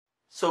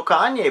So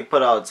Kanye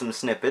put out some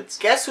snippets.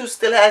 Guess who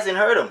still hasn't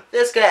heard him?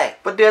 This guy.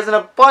 But there's an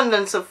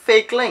abundance of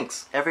fake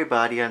links.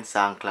 Everybody on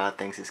SoundCloud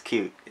thinks it's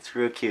cute. It's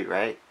real cute,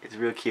 right? It's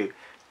real cute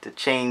to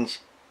change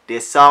their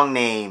song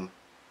name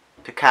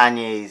to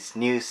Kanye's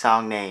new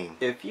song name.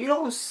 If you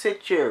don't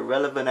sit your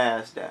irrelevant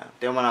ass down,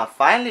 then when I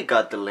finally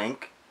got the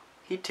link,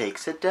 he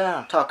takes it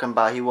down. Talking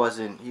about he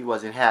wasn't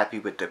happy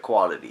with the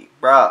quality.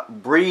 Bruh,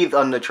 breathe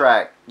on the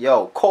track.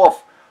 Yo,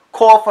 cough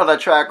on the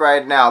track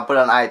right now. Put it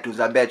on iTunes.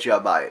 I bet you I'll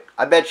buy it.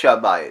 I bet you I'll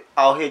buy it.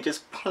 Out here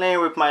just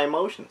playing with my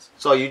emotions.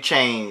 So you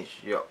change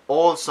your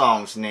old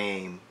song's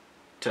name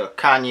to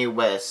Kanye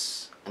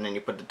West, and then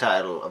you put the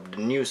title of the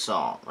new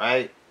song,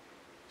 right?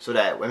 So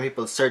that when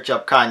people search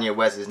up Kanye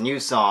West's new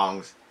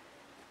songs,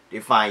 they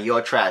find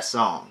your trash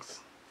songs.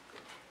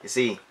 You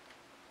see,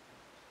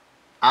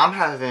 I'm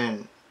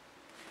having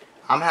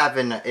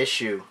an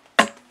issue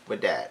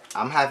with that.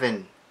 I'm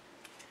having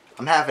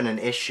an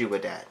issue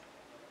with that.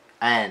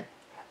 And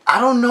I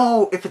don't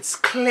know if it's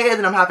clear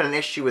that I'm having an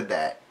issue with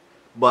that,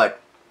 but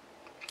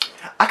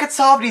I could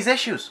solve these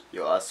issues.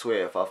 Yo, I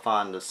swear, if I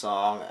find the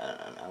song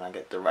and I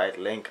get the right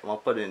link, I'm gonna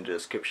put it in the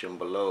description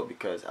below,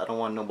 because I don't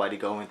want nobody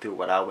going through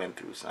what I went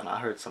through, son. I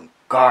heard some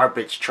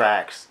garbage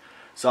tracks.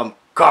 Some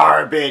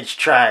garbage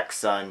tracks,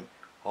 son.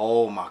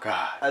 Oh my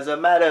god. As a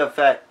matter of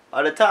fact,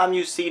 by the time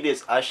you see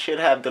this, I should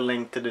have the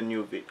link to the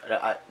new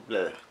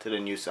to the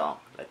new song.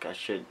 Like I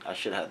should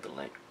have the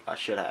link. I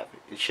should have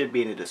it. It should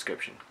be in the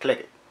description. Click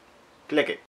it. Click it.